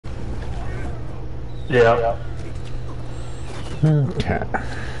Yeah. Okay.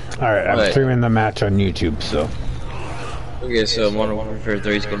 Alright, I'm streaming the match on YouTube, so. Okay, so Modern Warfare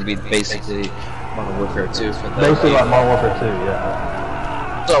 3 is going to be basically Modern Warfare 2. Basically like Modern Warfare 2,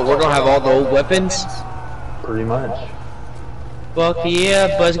 yeah. So we're going to have all the old weapons? Pretty much. Fuck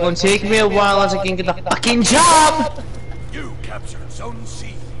yeah, but it's going to take me a while as I can get the fucking job! You captured Zone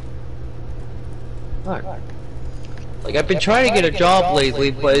C. Fuck. Like, I've been trying to get a job lately,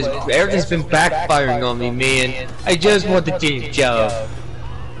 but everything's been backfiring on me, man. I just want to get a job.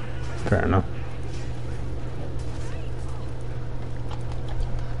 Fair enough.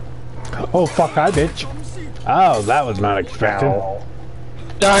 Oh, fuck, hi, bitch. Oh, that was not expected. Ow.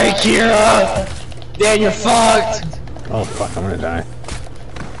 Die, Kira! Dan, you're fucked! Oh, fuck, I'm gonna die.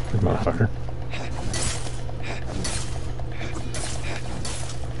 This motherfucker.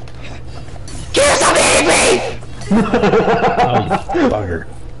 Kira, stop hitting me! Oh, bugger.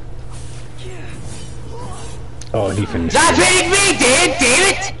 Oh, he finished. Stop hitting me, Dan!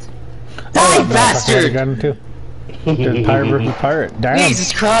 Damn it! Die, Oh, bastard! I got him too. Just pirate versus pirate. Damn.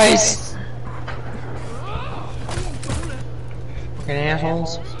 Jesus Christ! Fucking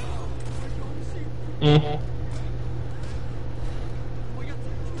assholes.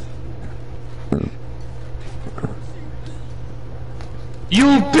 You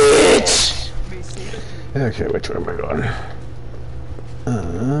bitch! Okay, which way am I going?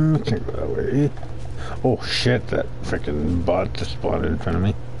 Can't go that way. Oh shit, that freaking bot just spawned in front of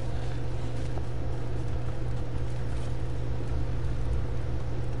me.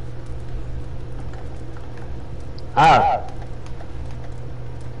 Ah.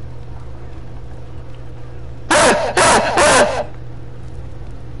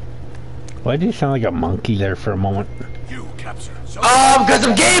 Why do you sound like a monkey there for a moment? You captured Zone Because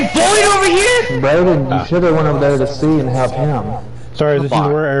I'm getting bullied over here? Brandon, you should have went over there to see and help him. Sorry, this is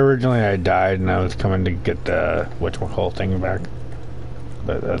where originally I died and I was coming to get the whole thing back.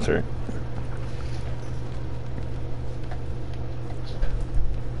 But that's right.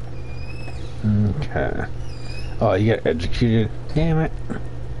 Okay. Oh, you got executed. Damn it.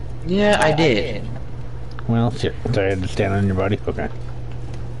 Yeah, I did. Well, shit. So I had to stand on your body? Okay.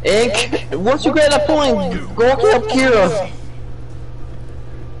 And once you get that point, go help Kira.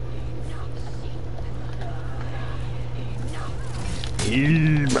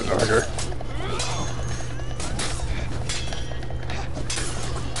 Motherfucker.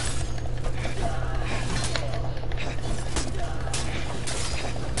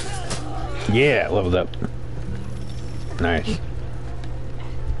 Yeah, leveled up. Nice.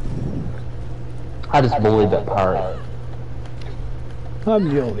 I just bullied that pirate. I'm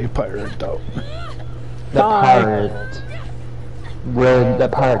the only pirate though. That pirate. Where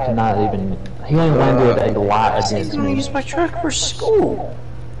that pirate cannot even. He only landed a lot against me. Use my truck for school.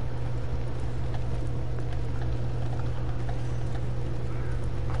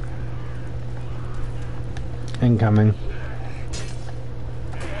 Incoming.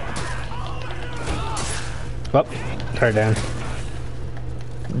 Well, try down.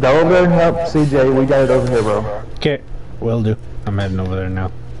 Go over there and help CJ. We got it over here, bro. Okay, will do. I'm heading over there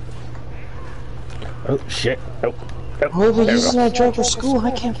now. Oh shit! Oh, Oh, but this is my truck for school. I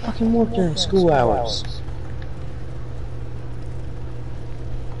can't fucking work during school hours.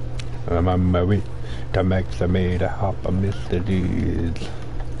 I'm on my way to make me to hop a mysteries.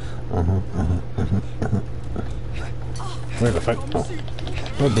 Where the fuck? Oh,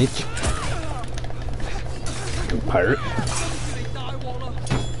 oh bitch! Pirate.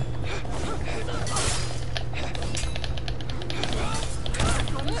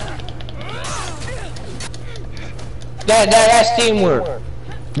 That's teamwork.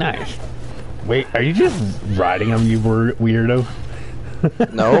 Nice. Wait, are you just riding him, you weirdo?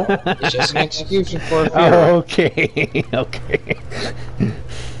 No, it's just an execution for a fear. Oh, okay. Okay.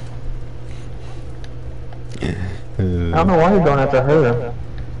 I don't know why you're going after her.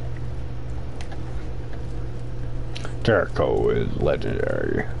 Jericho is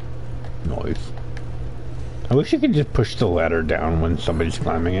legendary. Nice. I wish you could just push the ladder down when somebody's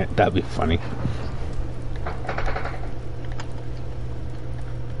climbing it. That'd be funny.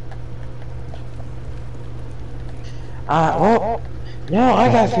 Well, now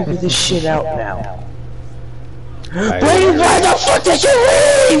I gotta figure this shit out now. Brady, why the fuck did you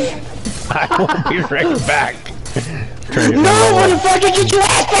leave? I will be right back. No, motherfucker, get your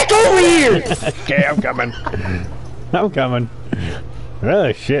ass back over here! Okay, I'm coming. I'm coming.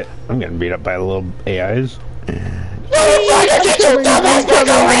 Oh shit, I'm getting beat up by the little AIs. Motherfucker, get your dumb ass back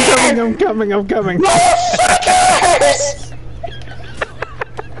over here! I'm coming, I'm coming. Motherfuckers!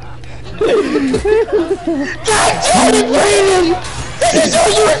 God damn it, Brandon! This is all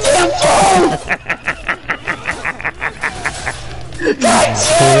your damn fault! God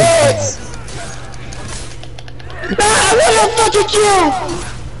damn it! Ah, I want to fucking kill!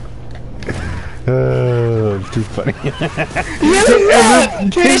 It's too funny. You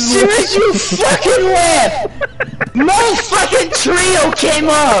laughed! As soon as you fucking left! My fucking trio came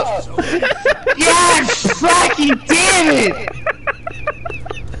up! God fucking damn it!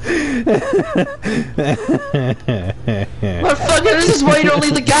 Motherfucker, this is why you don't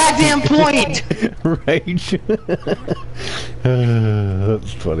leave the goddamn point! Rage.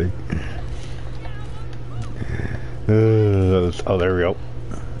 That's funny. Oh, there we go.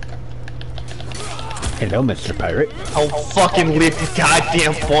 Hello, Mr. Pirate. I'll fucking leave the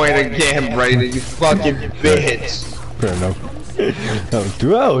goddamn point again, Brayden, you fucking bitch! Fair enough.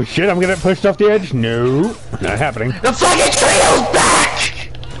 Oh shit, I'm gonna get pushed off the edge? No, not happening. The fucking trio's back!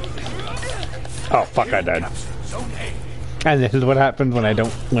 Oh fuck, I died. And this is what happens when I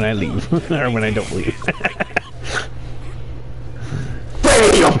leave. Or when I don't leave.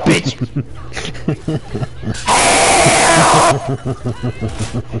 Brayden, you bitch!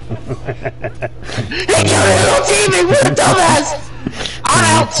 Hey, you're a little teammate with a dumbass! I'm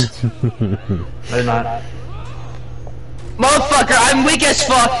out! They're not. Motherfucker, I'm weak as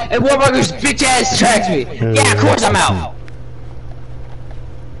fuck, and Warburger's bitch ass tracks me. Yeah, of course I'm out.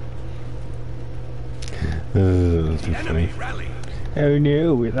 That's funny. Oh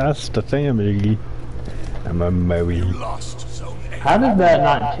no, we lost the family. I'm a Maui. Lost Zone A. How did that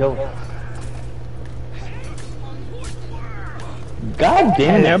not kill him? God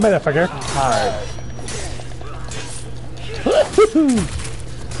damn Yeah, it. motherfucker. Alright.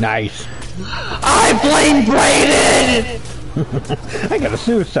 Nice. I blame Brayden! I got a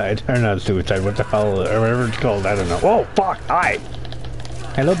suicide. Or not a suicide, what the hell, or whatever it's called, I don't know. Oh, fuck, hi.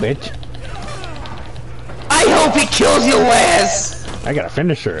 Hello, bitch. I hope he kills your ass! I got a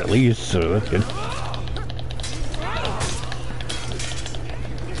finisher at least, so that's good.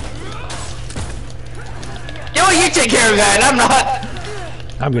 Yo, you take care of that, I'm not!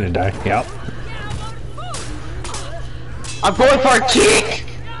 I'm gonna die, yep. I'm going for a kick!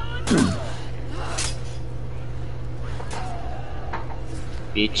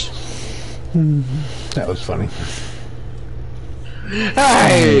 Bitch. That was funny.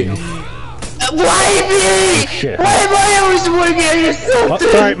 Hey! Why me? Shit. Why am I always the one getting Oh, something?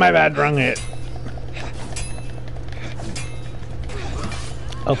 sorry, my bad, wrong hit.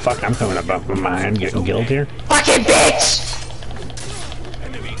 Oh fuck, I'm coming up off my mind, getting killed here. Fucking bitch!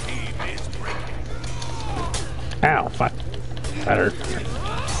 Enemy team is breaking. Ow, fuck. That hurt.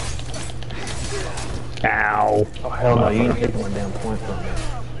 Ow. Oh hell no, you ain't taking one damn point from me.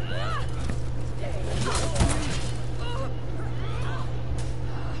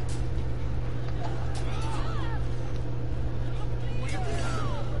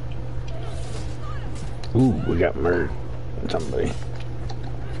 Ooh, we got murdered. Somebody.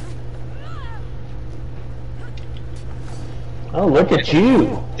 Oh, look at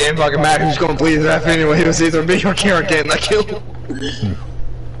you! Damn fucking matter who's gonna bleed his ass anyway. It was either me or Karen getting that kill.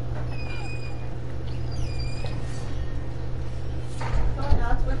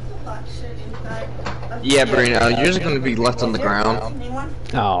 Yeah, Brina, you're just gonna be left on the ground.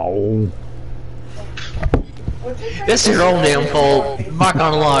 Oh. This is your own damn fault. I'm not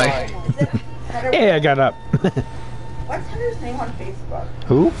gonna lie. Yeah, I got up. What's Heather's name on Facebook?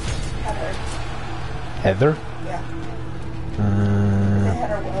 Who? Heather. Heather? Yeah. Is it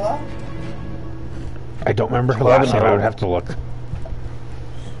Heather Willow? I don't remember her last name. I would have to look.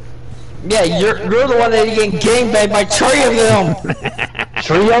 Yeah, you're the one that getting gangbanged by 3 of them.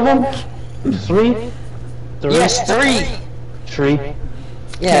 3 of them? 3? 3? Yes, 3. 3?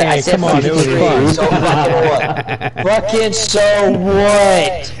 Yeah, I Hey, said come on, it was fucking 3. fun. So fucking what? Fucking so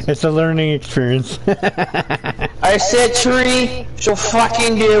what? It's a learning experience. I said 3, so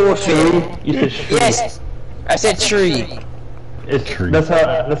fucking deal with it. You said Shri. Yes, I said 3. It's, Shri. that's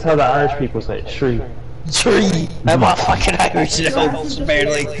how the Irish people say it. Shri. 3. I'm not fucking Irish now,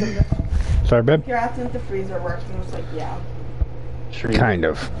 barely. Sorry, babe? You're asking if the freezer works, and I was like, yeah. Shri. Kind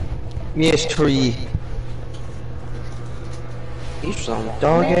of. Yes, 3. These some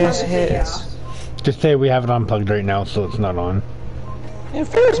dog ass heads. Just say we have it unplugged right now, so it's not on. And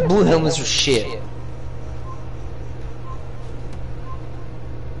first blue helmets are shit.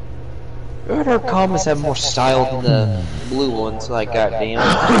 I heard our comments have more style than the blue ones, like goddamn.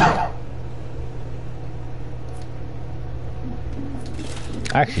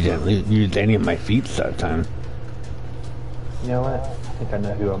 I actually didn't use any of my feats that time. You know what? I think I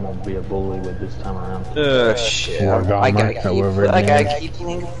know who I'm gonna be a bully with this time around. Shit. Wargama, I or whatever it gotta is. keep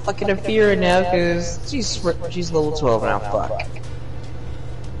playing fucking Afira now, cause she's level 12 now, fuck.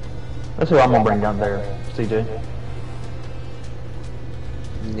 That's who I'm gonna bring down there, CJ.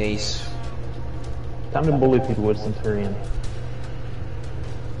 Nice. Time to bully people with Centurion.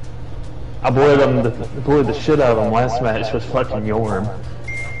 I bullied the shit out of them last match with fucking Yorm.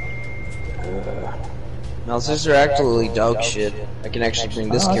 Now these are actually dog shit. I can actually bring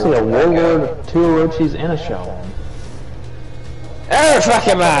this I see a character back out. Warlord, 2 Orochis, and a Shaolin. Oh,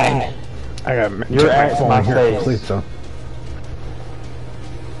 fucking mine! I got Your my axe, phone my here face. complete, so.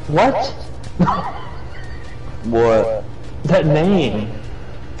 What? What? That name.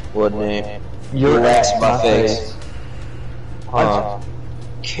 What name? Your axe, axe, my my face. face.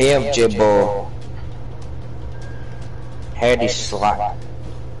 Camp Jibbo. Hattie Slot.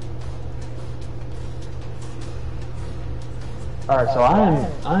 Alright, so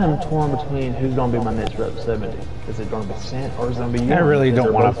I am torn between who's gonna be my next rep 70. Is it gonna be Sant or is it gonna be you? I really Because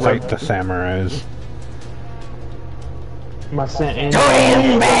don't they're want to both fight rep- the samurais. My Sant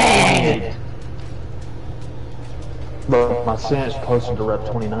and Man! but my Sant's closer to rep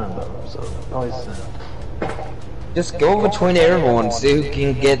 29 though, so probably Sant. Just go between everyone, see who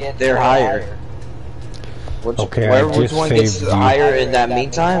can get there higher. Okay, Which one gets saved you. higher in that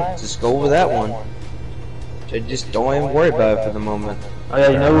meantime, just go with that one. So just don't even worry about it for the moment. Oh yeah,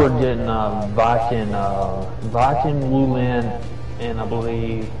 you know we're getting Viking, Wulin, and I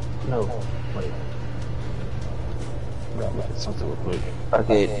believe wait. Look at something real quick.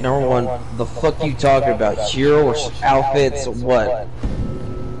 Okay, number one, the fuck you talking about? Heroes, outfits, what?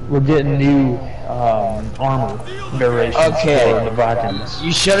 We're getting new armor variations Okay. for the Vikings.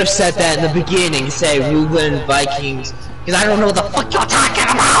 You should have said that in the beginning, say Ruben Vikings, because I don't know what the fuck you're talking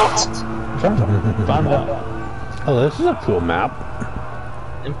about! I'm trying to find out. Oh, this is a cool map.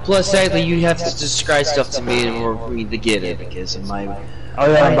 And plus, sadly, you have to describe stuff to me in order for me to get it, because of my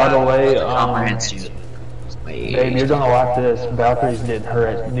Oh yeah, and by the way, comprehension. Dave, you're gonna like this. Valkyrie's getting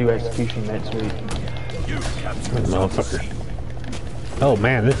her new execution next week. Motherfucker. Oh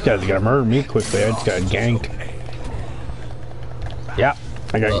man, this guy's gonna murder me quickly. I just got ganked. Yeah,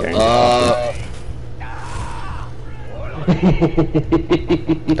 I got ganked.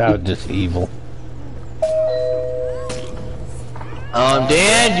 That was just evil.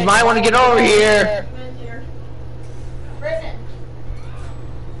 Dan, you might want to get over here. Brittany.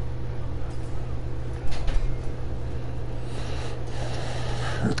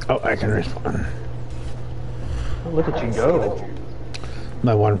 Oh, I can respond. Look at you go.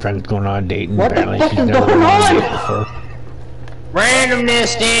 My one friend's going on a date and What the apparently fuck she's is never going been on a on? date before.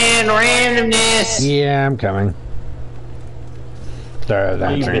 Randomness, Dan, randomness. Yeah, I'm coming. Sorry, I was You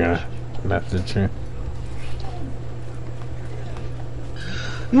answering bitch. a message here.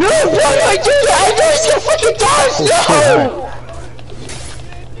 No, why do I do that? I know it's your fucking dogs, no!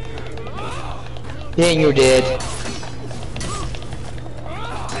 Dan, you're dead.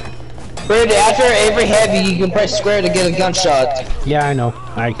 Brady, after every heavy, you can press square to get a gunshot. Yeah, I know.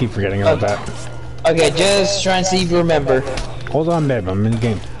 I keep forgetting about that. Okay, just try and see if you remember. Hold on, babe. I'm in the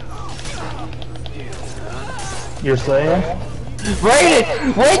game. You're saying? Brady,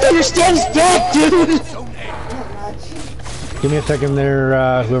 wait till your stem's dead, dude! Give me a second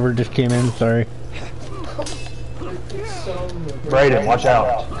there, whoever just came in. Sorry. Brayden, watch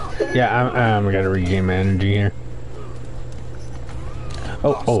out. Yeah, I'm gotta regain my energy here.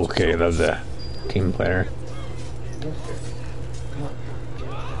 Oh, okay. That was a team player.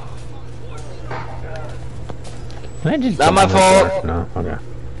 Can I just Not jump my on the fault. door? No, okay.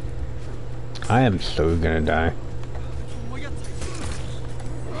 I am so gonna die.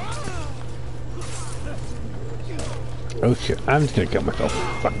 Oh shit, I'm just gonna kill myself.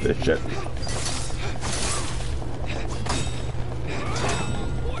 Fuck this shit.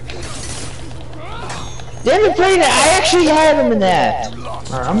 Damn it, Brady, I actually had him in that.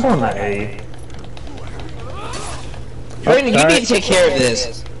 Alright, I'm going to A. Brady, you sorry. need to take care of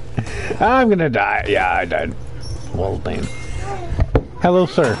this. I'm gonna die. Yeah, I died. Well, damn. Hello,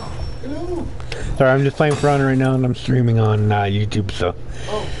 sir. Sorry, I'm just playing For Honor right now and I'm streaming on YouTube, so.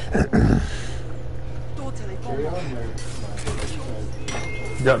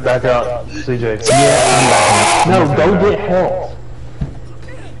 Jump back out, CJ. Yeah, No, go get help.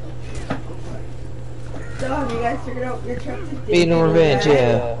 So have you guys figured out your trip to Being revenge,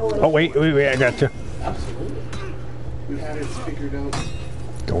 yeah. Oh, wait, I got you. We had it figured out.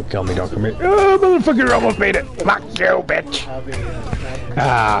 Don't kill me, don't kill me. Oh, motherfucker, almost made it. Fuck you, bitch. Having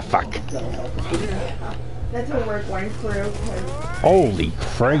Ah, fuck. That's what we're going through because Holy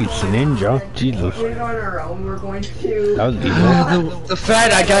Christ, ninja. Jesus. we're on our own. We're going to. That was evil. The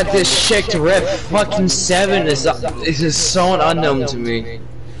fact I got this chick to rep fucking 7 is just so unknown to me.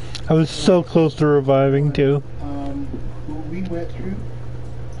 I was so close to reviving, too. What we went through.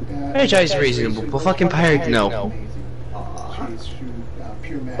 Franchise reasonable, but fucking pirate, no. case through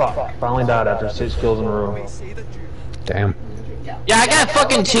pure magic. Fuck, finally died after 6 kills in a row. Damn. Yeah, I got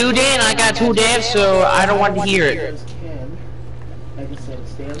fucking 2 dead and I got 2 dead, so I don't want to hear it. Like I said,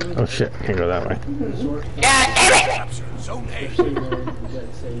 stand Oh shit, can't go that way. resort. Yeah, damn it! Capture zone A. Especially when,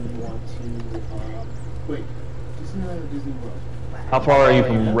 let's say you want to, wait, Disneyland or Disney World? How far are you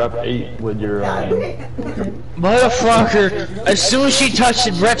from Rep 8 with your, Motherfucker, as soon as she touched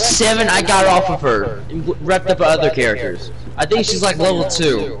Rep 7, I got off of her. And repped up other characters. I think she's like level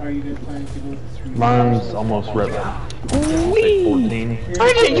 2. Are you planning to go through? mine's almost Rep 14. Are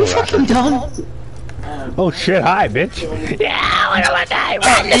you fucking done? Oh shit, hi bitch. Yeah, what am I dying?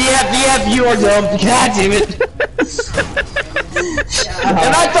 Yep, you are dumb. God damn it.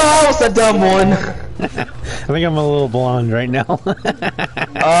 And I thought I was the dumb one. I think I'm a little blonde right now. Yeah,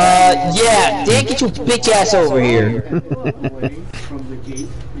 Dan, get your bitch ass over here. Away from the gate,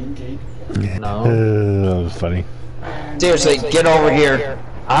 main gate. No. That was funny. Seriously, get over here.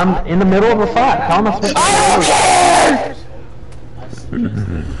 I'm in the middle of a fight. How am I supposed to I don't care!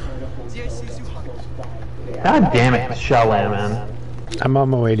 God damn it, Shaolin, man. I'm on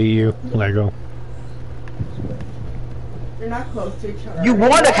my way to you, Lego. You're not close to each other. You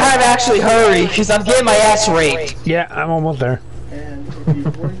want to kind of actually hurry, because I'm getting my ass raped. Yeah, I'm almost there. And if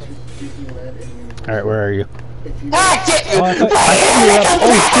you're going to Disneyland and you, Alright, where are you? if you Ah, get you! Oh, I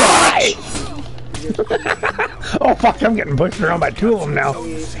Oh fuck, I'm getting pushed around by 2 of them now.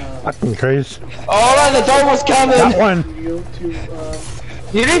 Fucking crazy. Oh, the door was Got coming! one. go to,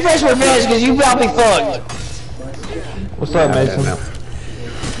 You need fresh revenge, because you about to be fucked. What's up, Mason? At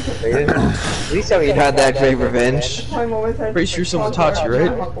least I had that great revenge. I'm always had Pretty sure someone taught you,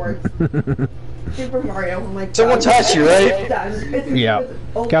 right? Hogwarts. Super Mario, I'm like, Someone done. touched you, right? Done. It's Yeah.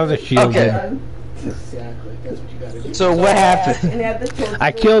 over. Got the shield. Okay. Done. exactly, that's what you gotta do. So what happened? And they had the children.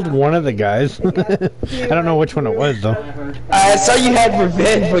 I killed one of the guys. I don't know which one it was though. I saw you had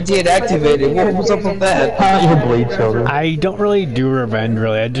revenge, but deactivated. What was up with that? Your bleed children. I don't really do revenge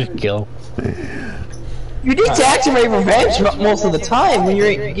really, I just kill. You need to activate revenge most of the time when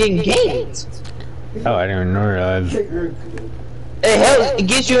you're getting games. Oh, I didn't even realize. It helps. It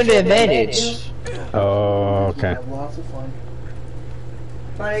gives you an advantage. Oh, okay. Have lots of fun.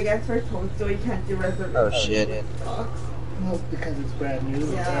 But I guess for Toadstool you can't do reservations. Oh shit. Well, because it's brand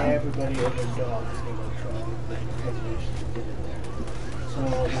new, Yeah. everybody and their dog is going to try the reservations to get in there. So,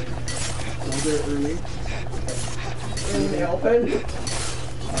 go there early. In the open.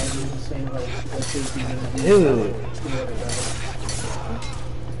 I'm saying, like, let's say if you're going to do Dude.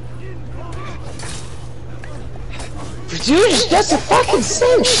 Dude, that's the fucking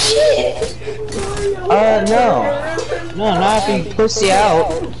same shit. No. No, not if you pussy out.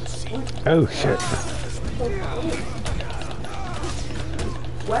 Oh shit.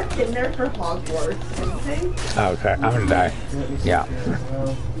 What's in there for Hogwarts? Anything? Okay, I'm gonna die. Yeah.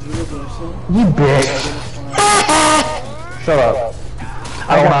 Well, Universal, You bitch. Shut up.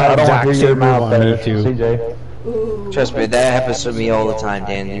 I don't want to hear your mouth Zach there, said move on CJ. Ooh. Trust me, that happens to me all the time,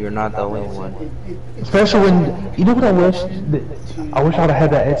 Dan. You're not the only one. Especially when, you know what I wish? I wish I would have had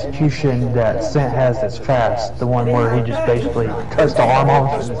that execution that Sent has that's fast. The one where he just basically cuts the arm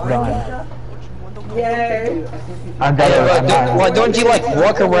off and it's done. Yay. I got Why don't you like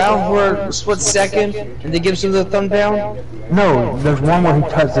walk around for a split second and then gives him the thumb down? No, there's one where he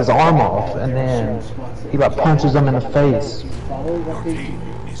cuts his arm off and then he like punches him in the face. follow what they do.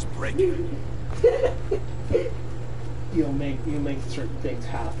 Is breaking. You'll make certain things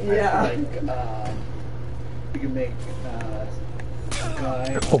happen. Yeah. Like, you can make a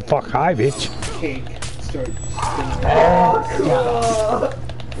guy Oh fuck, hi bitch. cake start spinning. Oh.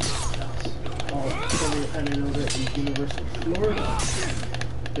 And I know that in Universal Florida,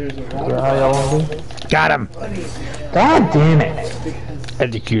 there's a Is water that how y'all want to do? Got him. God damn it. because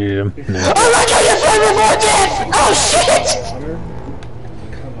Executed him. No. Oh my god, you're playing more death! Oh shit! water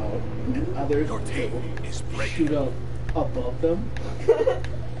come out and others Your team is breaking. shoot out above them.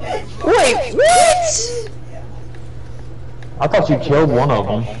 Wait, what? I thought you killed one of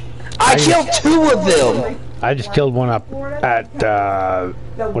them. I killed 2 of them! I just killed one up at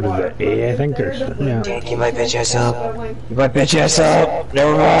what is it? A I think or yeah. Get my bitch ass up. Get my bitch ass up.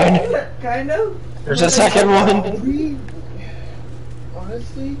 Never mind. Kind of. There's a second one. We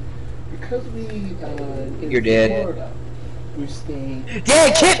honestly, because we in You're dead. Florida, we stayed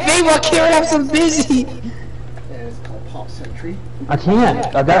Dan, kick me while Karen has some busy. and it's called Pop Century. I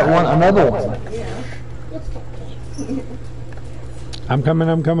can't. I got one, another one. Yeah. That's the point. I'm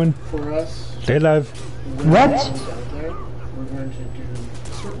coming. For us, Stay alive. when What? we're down there, we're going to do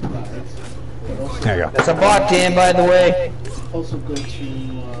certain rides, but also, There you go. That's a bot, Dan, by the way. also go to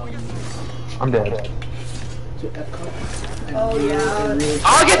I'm dead. to Epcot. And Oh, yeah. and really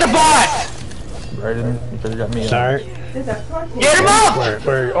I'll get the bot! Brayden, you could have got me. Sorry. Is that fucking- Get him up!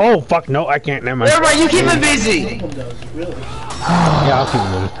 Where? Oh fuck! No, I can't. Never mind. Never mind, you keep him busy! one does, really. Yeah, I'll keep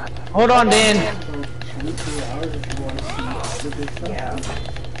moving. Hold on, Dan. So, 2 hours if you want to see all the good stuff. Yeah.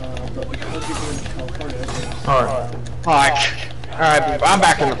 But because you're going to California, there's, Alright. Fuck. Alright, I'm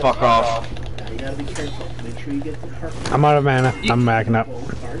backing the fuck off. now you gotta be careful. Make sure you get the park. I'm out of mana. I'm backing up.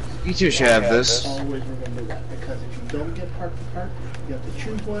 Both parks. You two should have this. Always remember that, because if you don't get park to park, you have to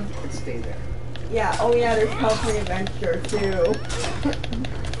choose one and stay there. Yeah, oh yeah, there's California Adventure too.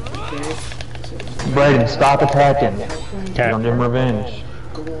 Okay? So Brayden, stop attacking. Okay. Don't give him revenge.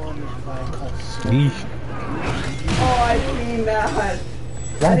 go on and find called Yeesh. Oh, I've seen that.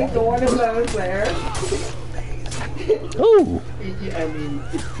 I think the one of those there. Ooh. I mean,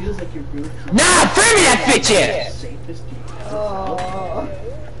 it feels like you're really Nah, free me that bitch yet! safest you can. Oh.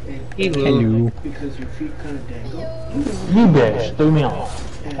 Hello. Because your feet kind of dangle. You bitch, threw me off.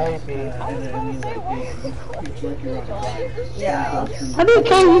 And I mean, like, it's like you're on a ride. Yeah. I didn't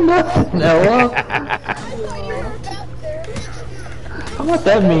tell you nothing, Noah. What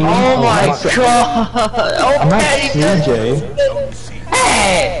that mean? Oh my god! I'm not Okay! CJ.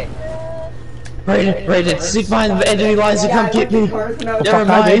 Hey! Raiden, sneak behind the enemy lines and come get me. Never fuck I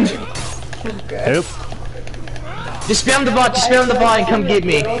mind. did? Nope. Just spam the bot, just spam the bot and come get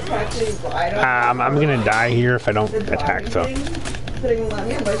me. I'm gonna die here if I don't attack. So.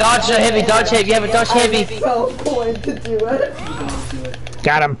 Dodge heavy, dodge heavy, you have a dodge heavy. So going to do it.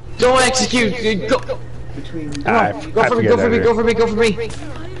 Got him. Go execute, go, Between go for me, go for me, go for me, go for me.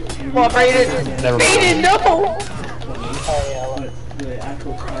 Come on, Raiden. Never mind. Raiden, no! the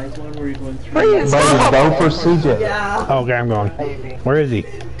actual prize one where you're going through. Raiden, Brayden, stop! go for CJ. Yeah. Okay, I'm going. Where is he?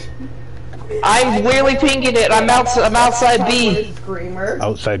 I'm really pinging it, I'm outside B. Screamer.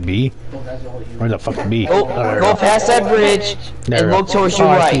 Outside B. Oh, that's all you. Where the fuck B? Oh, there we go go. past that bridge There and we go. look towards your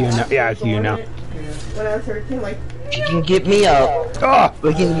Oh, I see you right. now. Yeah, I see you now. When I was 13, like, You can get me up. Oh,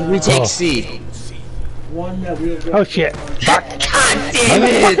 We can retake Oh. C. One that we'll go oh shit. Fuck. God damn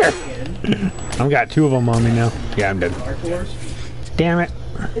it! in. I've got 2 of them on me now. Yeah, I'm dead. Dark Wars. Damn it.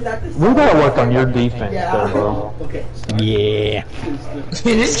 is that the We gotta work on your defense, Yeah. though, bro. Okay. Star Yeah. is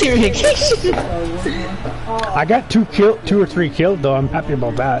the This communication. one. I got 2 or 3 killed though. I'm happy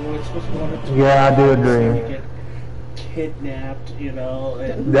about that. It's supposed to be 1 or 2. Yeah, I do You agree. get kidnapped, you know,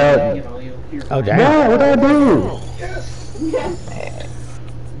 and That- you know, you're Oh damn. Yeah, what'd I do?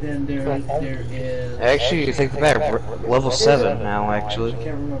 Then there is. Actually, you think about it, level 7 now, I actually. can't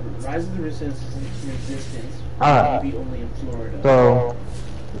remember. Rise of the Resistance. Alright. Maybe only in Florida. So,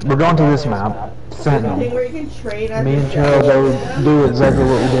 we're going to this map, thing Sentinel. where you can train as Me and a Charles soldier? will do exactly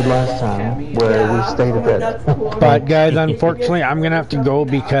what we did last time, where we stayed at That's that. cool. But guys, unfortunately, I'm gonna have to go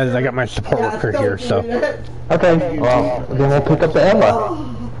because I got my support Yeah, worker don't here. do So, that. Okay, well, then we'll pick up the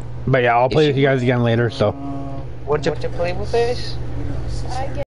Emma. but yeah, I'll play with you guys again later. So. What'd you play with this?